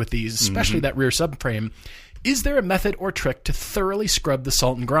issue with these, especially that rear subframe. Is there a method or trick to thoroughly scrub the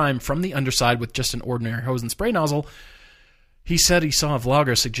salt and grime from the underside with just an ordinary hose and spray nozzle? He said he saw a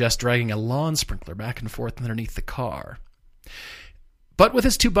vlogger suggest dragging a lawn sprinkler back and forth underneath the car. But with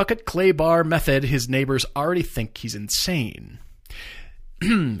his 2-bucket clay bar method, his neighbors already think he's insane.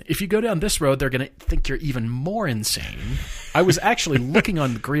 If you go down this road, they're going to think you're even more insane. I was actually looking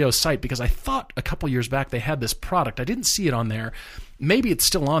on the Griot's site because I thought a couple years back they had this product. I didn't see it on there. Maybe it's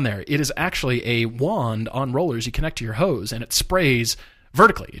still on there. It is actually a wand on rollers you connect to your hose, and it sprays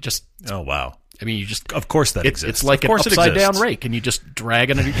vertically. It just... Oh, wow. I mean, you just... Of course that exists. It's like an upside-down rake, and you just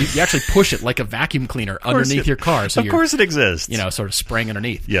drag it. You actually push it like a vacuum cleaner underneath your car. So of course it exists. Sort of spraying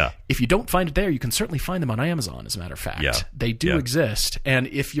underneath. Yeah. If you don't find it there, you can certainly find them on Amazon, as a matter of fact. Yeah. They do exist. And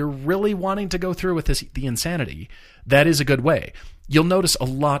if you're really wanting to go through with the insanity, that is a good way. You'll notice a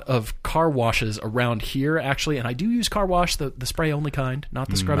lot of car washes around here, actually, and I do use car wash, the spray-only kind, not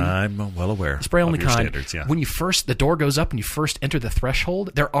the scrubbing. I'm well aware. The spray-only of your kind. Standards, yeah. When the door goes up and you first enter the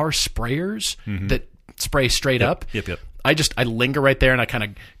threshold, there are sprayers that spray straight up. Yep. I linger right there and I kind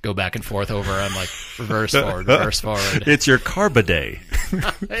of go back and forth over. I'm like reverse forward. It's your car bidet.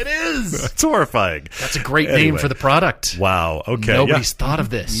 It is. It's horrifying. That's a great name for the product. Wow. Okay. Nobody's thought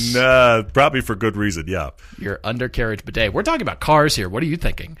of this. Probably for good reason. Yeah. Your undercarriage bidet. We're talking about cars here. What are you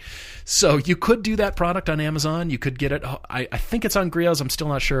thinking? So you could do that product on Amazon. You could get it. I think it's on Griot's. I'm still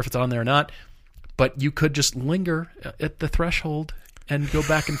not sure if it's on there or not. But you could just linger at the threshold and go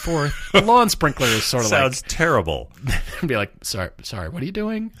back and forth. The lawn sprinkler is sort of sounds terrible. And be like, sorry, what are you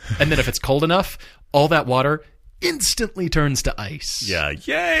doing? And then if it's cold enough, all that water instantly turns to ice. Yeah,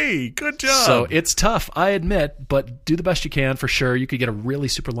 yay, good job. So it's tough, I admit, but do the best you can for sure. You could get a really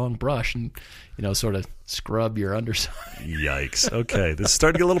super long brush and, sort of scrub your underside. Yikes. Okay, this is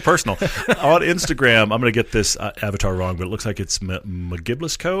starting to get a little personal. On Instagram, I'm going to get this avatar wrong, but it looks like it's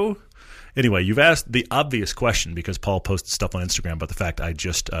McGiblis Co. Anyway, you've asked the obvious question because Paul posted stuff on Instagram about the fact I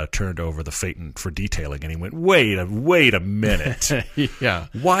just turned over the Phaeton for detailing, and he went, wait a minute. Yeah.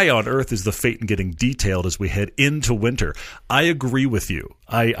 Why on earth is the Phaeton getting detailed as we head into winter? I agree with you.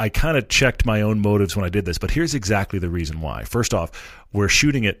 I kind of checked my own motives when I did this, but here's exactly the reason why. First off, we're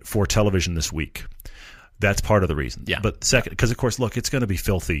shooting it for television this week. That's part of the reason. Yeah. But second, because of course, look, it's going to be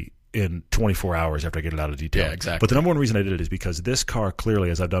filthy in 24 hours after I get it out of detail. Yeah, exactly. But the number one reason I did it is because this car clearly,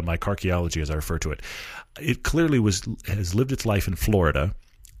 as I've done my carcheology, as I refer to it, it clearly has lived its life in Florida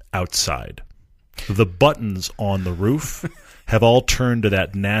outside. The buttons on the roof have all turned to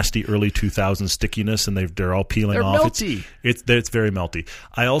that nasty early 2000s stickiness, and they're all peeling off. Melty. It's very melty.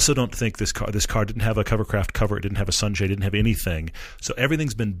 I also don't think this car didn't have a Covercraft cover. It didn't have a sunshade. It didn't have anything. So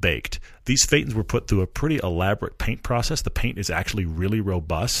everything's been baked. These Phaetons were put through a pretty elaborate paint process. The paint is actually really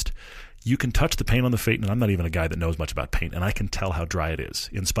robust. You can touch the paint on the Phaeton, and I'm not even a guy that knows much about paint, and I can tell how dry it is,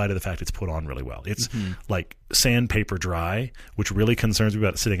 in spite of the fact it's put on really well. It's like sandpaper dry, which really concerns me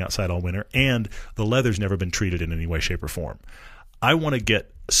about sitting outside all winter, and the leather's never been treated in any way, shape, or form. I want to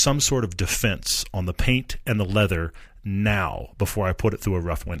get some sort of defense on the paint and the leather now before I put it through a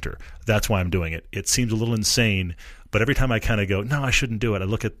rough winter. That's why I'm doing it. It seems a little insane, but every time I kind of go, no, I shouldn't do it, I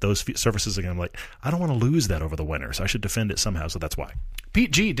look at those surfaces again, I'm like, I don't want to lose that over the winter, so I should defend it somehow, so that's why.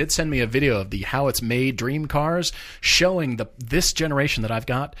 Pete G did send me a video of the How It's Made dream cars showing this generation that I've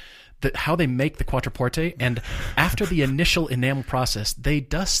got, how they make the Quattroporte, and after the initial enamel process, they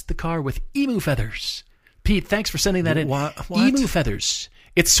dust the car with emu feathers. Pete, thanks for sending that in. What? Emu feathers.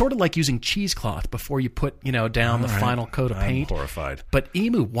 It's sort of like using cheesecloth before you put, down the final coat of paint. I'm horrified. But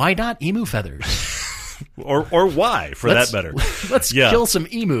why not emu feathers? or why, for that matter. Let's kill some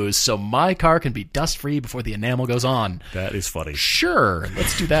emus so my car can be dust-free before the enamel goes on. That is funny. Sure,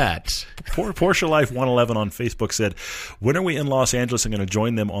 let's do that. Porsche Life 111 on Facebook said, when are we in Los Angeles and going to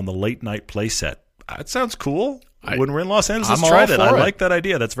join them on the late night play set? That sounds cool. When we're in Los Angeles, let's try that. I like that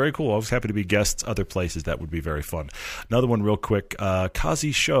idea. That's very cool. I was happy to be guests other places. That would be very fun. Another one real quick.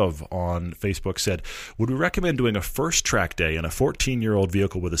 Kazi Shove on Facebook said, would we recommend doing a first track day in a 14-year-old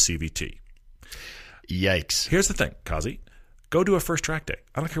vehicle with a CVT? Yikes. Here's the thing, Kazi. Go do a first track day.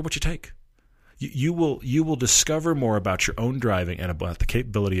 I don't care what you take. You will discover more about your own driving and about the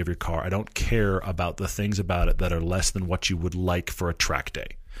capability of your car. I don't care about the things about it that are less than what you would like for a track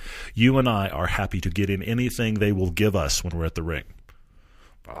day. You and I are happy to get in anything they will give us when we're at the ring.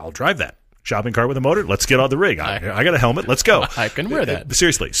 I'll drive that. Shopping cart with a motor? Let's get on the rig. I got a helmet. Let's go. I can wear that.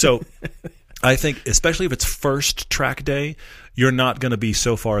 Seriously. So I think, especially if it's first track day, you're not going to be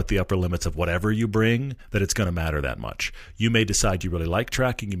so far at the upper limits of whatever you bring that it's going to matter that much. You may decide you really like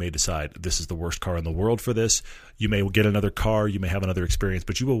tracking. You may decide this is the worst car in the world for this. You may get another car. You may have another experience,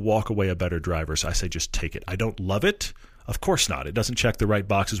 but you will walk away a better driver. So I say just take it. I don't love it. Of course not. It doesn't check the right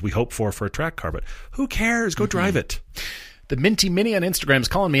boxes we hope for a track car, but who cares? Go drive it. The Minty Mini on Instagram is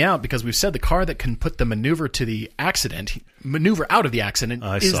calling me out because we've said the car that can put the maneuver out of the accident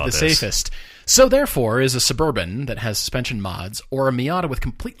is the safest. So therefore, is a Suburban that has suspension mods or a Miata with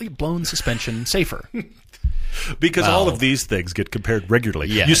completely blown suspension safer? Because all of these things get compared regularly.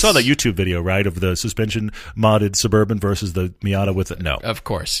 Yes. You saw that YouTube video, right, of the suspension modded Suburban versus the Miata with it? No. Of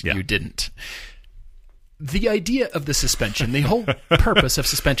course, you didn't. The idea of the suspension, the whole purpose of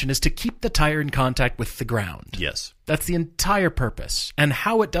suspension is to keep the tire in contact with the ground. Yes. That's the entire purpose. And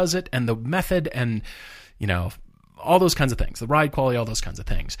how it does it and the method and, all those kinds of things, the ride quality, all those kinds of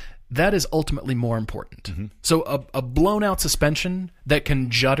things. That is ultimately more important. Mm-hmm. So a blown out suspension that can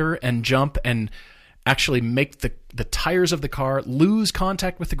judder and jump and actually make the tires of the car lose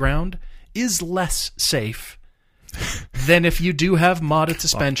contact with the ground is less safe than if you do have modded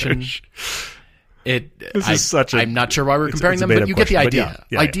suspension. I'm not sure why we're comparing them, but you get the idea.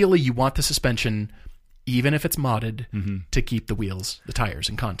 Ideally, you want the suspension, even if it's modded, to keep the tires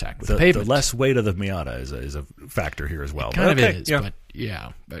in contact with the pavement. The less weight of the Miata is a factor here as well. It kind of is,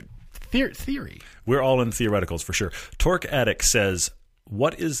 but theory. We're all in theoreticals for sure. Torque Addict says,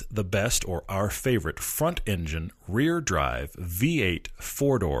 what is the best or our favorite front engine, rear drive, V8,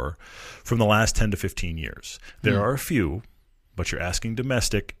 four-door from the last 10 to 15 years? There are a few. But you're asking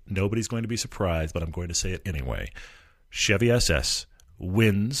domestic. Nobody's going to be surprised, but I'm going to say it anyway. Chevy SS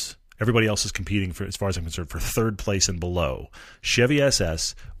wins. Everybody else is competing, as far as I'm concerned, for third place and below. Chevy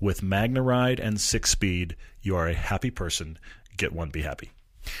SS with Magna Ride and 6-speed. You are a happy person. Get one, be happy.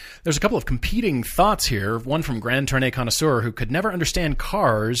 There's a couple of competing thoughts here. One from Grand Tournay Connoisseur, who could never understand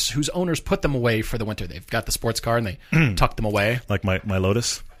cars whose owners put them away for the winter. They've got the sports car and they tuck them away. Like my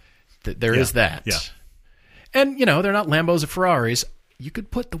Lotus? There is that. Yeah. And, they're not Lambos or Ferraris. You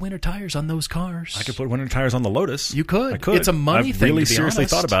could put the winter tires on those cars. I could put winter tires on the Lotus. You could. I could. It's a money thing, I've really to be seriously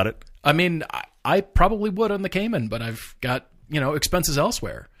honest. thought about it. I mean, I probably would on the Cayman, but I've got, expenses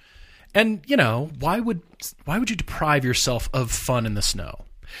elsewhere. And, why would you deprive yourself of fun in the snow?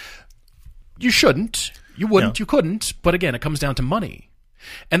 You shouldn't. You wouldn't. No. You couldn't. But again, it comes down to money.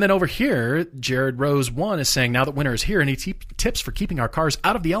 And then over here, Jared Rose 1 is saying now that winter is here, and he tips for keeping our cars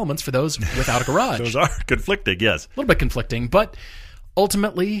out of the elements for those without a garage. Those are conflicting, yes. A little bit conflicting, but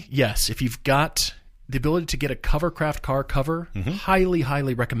ultimately, yes, if you've got the ability to get a Covercraft car cover, highly,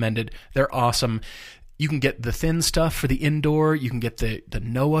 highly recommended. They're awesome. You can get the thin stuff for the indoor. You can get the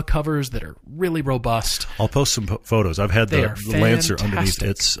Noah covers that are really robust. I'll post some photos. I've had the Lancer underneath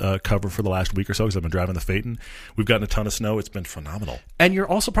its cover for the last week or so because I've been driving the Phaeton. We've gotten a ton of snow. It's been phenomenal. And you're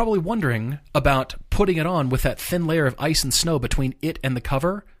also probably wondering about putting it on with that thin layer of ice and snow between it and the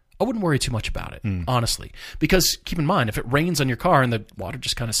cover. I wouldn't worry too much about it, honestly. Because keep in mind, if it rains on your car and the water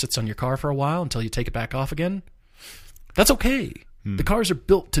just kind of sits on your car for a while until you take it back off again, that's okay. The cars are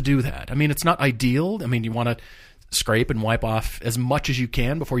built to do that. I mean, it's not ideal. I mean, you want to scrape and wipe off as much as you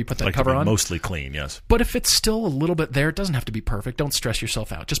can before you put that cover on. Mostly clean, yes. But if it's still a little bit there, it doesn't have to be perfect. Don't stress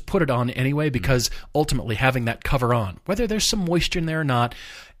yourself out. Just put it on anyway because ultimately having that cover on, whether there's some moisture in there or not,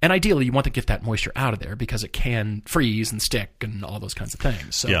 and ideally you want to get that moisture out of there because it can freeze and stick and all those kinds of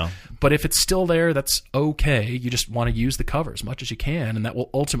things. So, yeah. But if it's still there, that's okay. You just want to use the cover as much as you can, and that will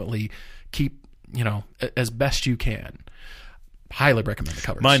ultimately keep, as best you can. Highly recommend the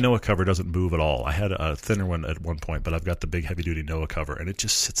covers. My Noah cover doesn't move at all. I had a thinner one at one point, but I've got the big heavy-duty Noah cover, and it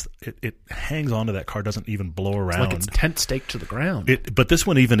just sits. It hangs onto that car, doesn't even blow around. It's like it's tent staked to the ground. But this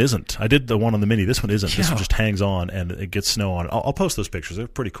one even isn't. I did the one on the Mini. This one isn't. Yeah. This one just hangs on, and it gets snow on it. I'll post those pictures. They're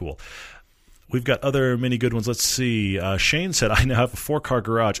pretty cool. We've got other Mini good ones. Let's see. Shane said, I now have a 4-car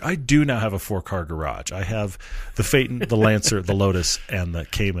garage. I do now have a 4-car garage. I have the Phaeton, the Lancer, the Lotus, and the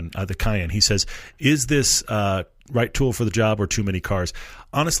Cayenne. He says, is this right tool for the job or too many cars?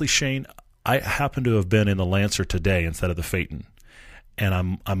 Honestly, Shane, I happen to have been in the Lancer today instead of the Phaeton,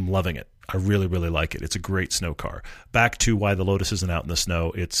 and I'm loving it. I really, really like it. It's a great snow car. Back to why the Lotus isn't out in the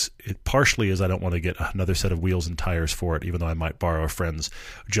snow. It partially is I don't want to get another set of wheels and tires for it, even though I might borrow a friend's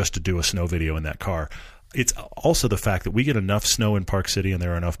just to do a snow video in that car. It's also the fact that we get enough snow in Park City and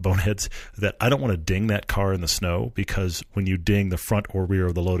there are enough boneheads that I don't want to ding that car in the snow because when you ding the front or rear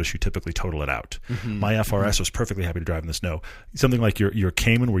of the Lotus, you typically total it out. Mm-hmm. My FRS was perfectly happy to drive in the snow. Something like your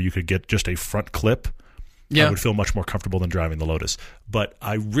Cayman where you could get just a front clip, I would feel much more comfortable than driving the Lotus. But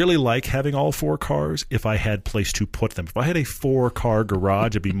I really like having all 4 cars if I had place to put them. If I had a 4-car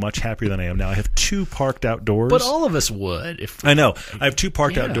garage, I'd be much happier than I am now. I have 2 parked outdoors. But all of us would. I know. I have 2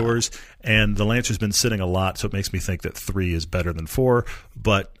 parked outdoors, and the Lancer's been sitting a lot, so it makes me think that 3 is better than 4.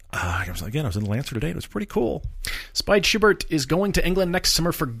 But I was in the Lancer today. It was pretty cool. Spide Schubert is going to England next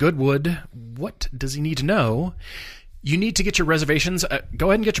summer for Goodwood. What does he need to know? You need to get your reservations. Go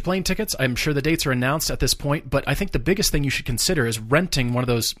ahead and get your plane tickets. I'm sure the dates are announced at this point, but I think the biggest thing you should consider is renting one of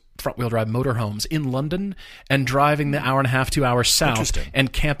those front-wheel drive motorhomes in London and driving the hour and a half, 2 hours south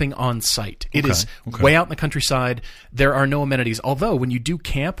and camping on site. It is way out in the countryside. There are no amenities. Although when you do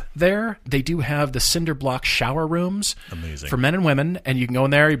camp there, they do have the cinder block shower rooms for men and women, and you can go in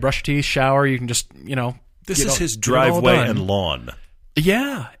there, you brush your teeth, shower, you can just, This is his driveway and lawn.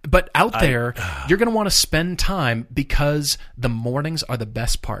 Yeah, but out there, you're going to want to spend time because the mornings are the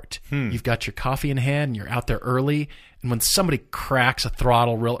best part. You've got your coffee in hand, and you're out there early, and when somebody cracks a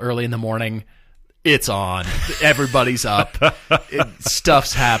throttle real early in the morning, it's on. Everybody's up.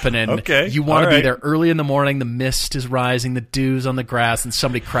 Stuff's happening. Okay. You want to be there early in the morning. The mist is rising, the dew's on the grass, and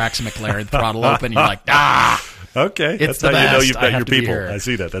somebody cracks a McLaren throttle open, and you're like, Okay, it's that's how you know you've got your people. I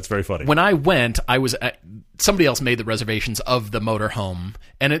see that. That's very funny. When I went, somebody else made the reservations of the motorhome,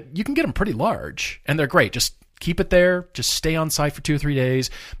 and you can get them pretty large, and they're great. Just keep it there. Just stay on site for 2 or 3 days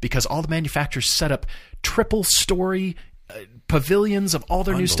because all the manufacturers set up triple-story pavilions of all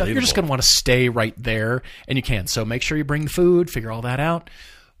their new stuff. You're just going to want to stay right there, and you can. So make sure you bring the food, figure all that out,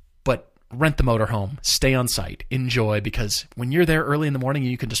 but rent the motorhome, stay on site, enjoy, because when you're there early in the morning,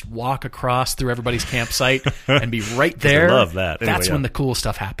 you can just walk across through everybody's campsite and be right there. I love that. That's when the cool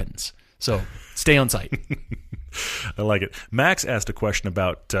stuff happens. So stay on site. I like it. Max asked a question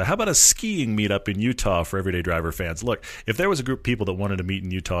about how about a skiing meetup in Utah for Everyday Driver fans? Look, if there was a group of people that wanted to meet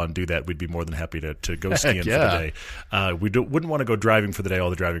in Utah and do that, we'd be more than happy to go skiing for the day. We wouldn't want to go driving for the day. All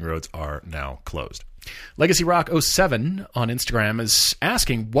the driving roads are now closed. Legacy Rock 07 on Instagram is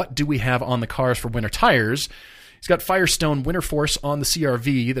asking, what do we have on the cars for winter tires? He's got Firestone Winter Force on the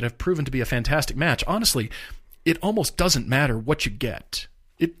CRV that have proven to be a fantastic match. Honestly, it almost doesn't matter what you get.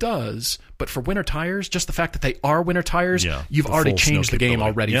 It does, but for winter tires, just the fact that they are winter tires, you've already changed the game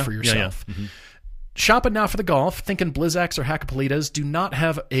already for yourself. Yeah. Mm-hmm. Shopping now for the Golf, thinking Blizzaks or Hakkapelitas. Do not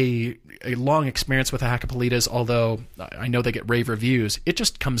have a long experience with the Hakkapelitas, although I know they get rave reviews. It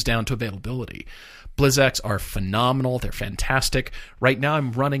just comes down to availability. Blizzaks are phenomenal. They're fantastic. Right now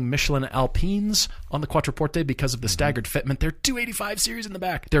I'm running Michelin Alpines on the Quattroporte because of the staggered fitment. They're 285 series in the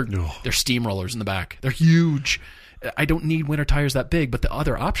back. They're steamrollers in the back. They're huge. I don't need winter tires that big, but the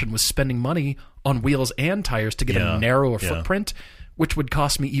other option was spending money on wheels and tires to get a narrower footprint, which would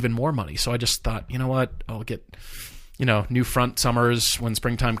cost me even more money. So I just thought, you know what, I'll get new front Summers when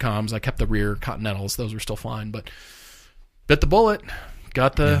springtime comes. I kept the rear Continentals. Those were still fine, but bit the bullet.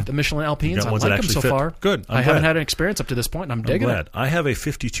 Got the Michelin Alpines. I like them so far. Good. I haven't had an experience up to this point, and I'm digging it. I have a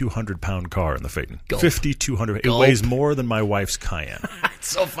 5,200-pound car in the Phaeton. 5,200. It weighs more than my wife's Cayenne.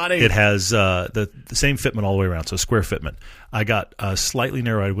 It's so funny. It has the same fitment all the way around, so square fitment. I got slightly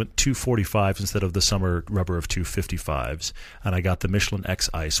narrow. I went 245s instead of the summer rubber of 255s, and I got the Michelin X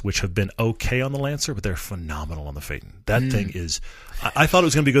Ice, which have been okay on the Lancer, but they're phenomenal on the Phaeton. That thing is... I thought it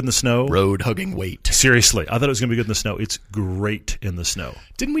was going to be good in the snow. Road-hugging weight. Seriously. I thought it was going to be good in the snow. It's great in the snow.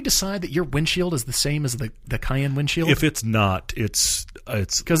 Didn't we decide that your windshield is the same as the Cayenne windshield? If it's not, it's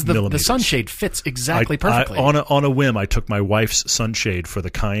because the sunshade fits exactly perfectly. On a whim, I took my wife's sunshade for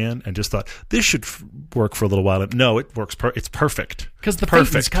the Cayenne and just thought, this should work for a little while. No, it works. It's perfect. Because the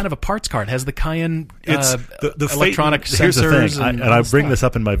Phaeton is kind of a parts car. It has the Cayenne the electronic Phaeton, sensors. and I bring this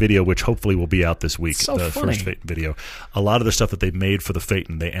up in my video, which hopefully will be out this week, so the funny. first Phaeton video. A lot of the stuff that they made for the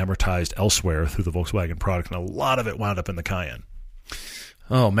Phaeton, they amortized elsewhere through the Volkswagen product, and a lot of it wound up in the Cayenne.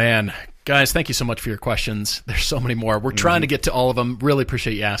 Oh, man. Guys, thank you so much for your questions. There's so many more. We're trying to get to all of them. Really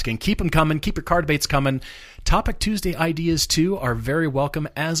appreciate you asking. Keep them coming. Keep your car debates coming. Topic Tuesday ideas, too, are very welcome,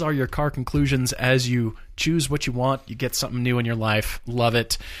 as are your car conclusions. As you choose what you want, you get something new in your life. Love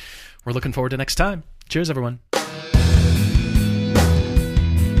it. We're looking forward to next time. Cheers, everyone.